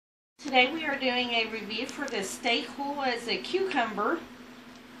Today we are doing a review for the Stay Cool as a Cucumber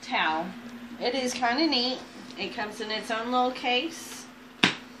towel. It is kind of neat. It comes in its own little case.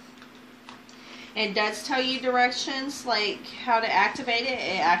 It does tell you directions like how to activate it.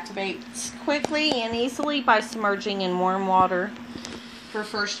 It activates quickly and easily by submerging in warm water for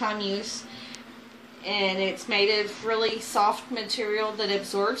first time use. And it's made of really soft material that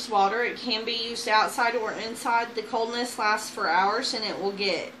absorbs water. It can be used outside or inside. The coldness lasts for hours and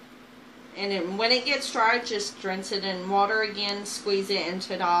when it gets dry, just rinse it in water again, squeeze it, and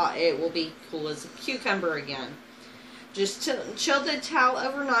ta-da, it will be cool as a cucumber again. Just chill the towel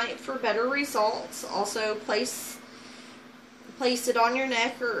overnight for better results. Also, place it on your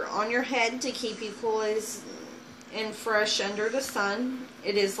neck or on your head to keep you cool and fresh under the sun.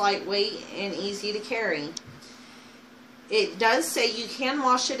 It is lightweight and easy to carry. It does say you can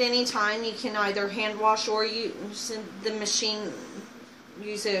wash it anytime. You can either hand wash or use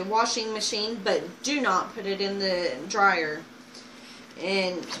a washing machine, but do not put it in the dryer.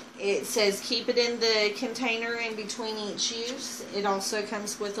 And it says keep it in the container in between each use. It also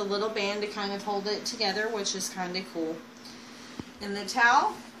comes with a little band to kind of hold it together, which is kind of cool. And the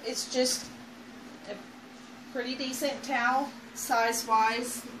towel, it's just a pretty decent towel size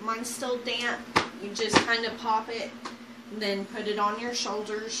wise. Mine's still damp. You just kind of pop it and then put it on your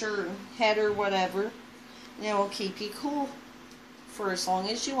shoulders or head or whatever, and it will keep you cool for as long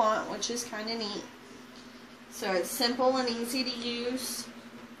as you want, which is kind of neat. So it's simple and easy to use,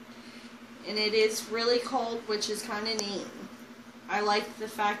 and it is really cold, which is kind of neat. I like the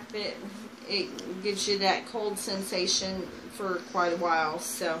fact that it gives you that cold sensation for quite a while.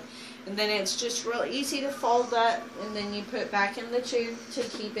 So, and then it's just real easy to fold up, and then you put back in the tube to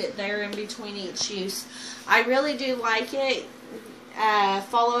keep it there in between each use. I really do like it.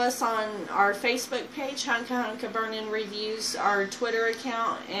 Follow us on our Facebook page, Hunka Hunka Burnin' Reviews, our Twitter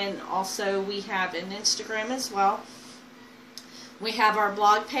account, and also we have an Instagram as well. We have our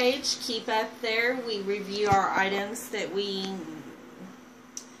blog page. Keep up there. We review our items that we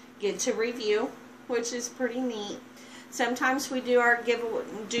get to review, which is pretty neat. Sometimes we do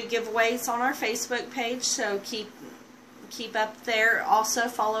giveaways on our Facebook page, so keep up there. Also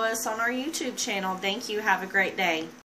follow us on our YouTube channel. Thank you. Have a great day.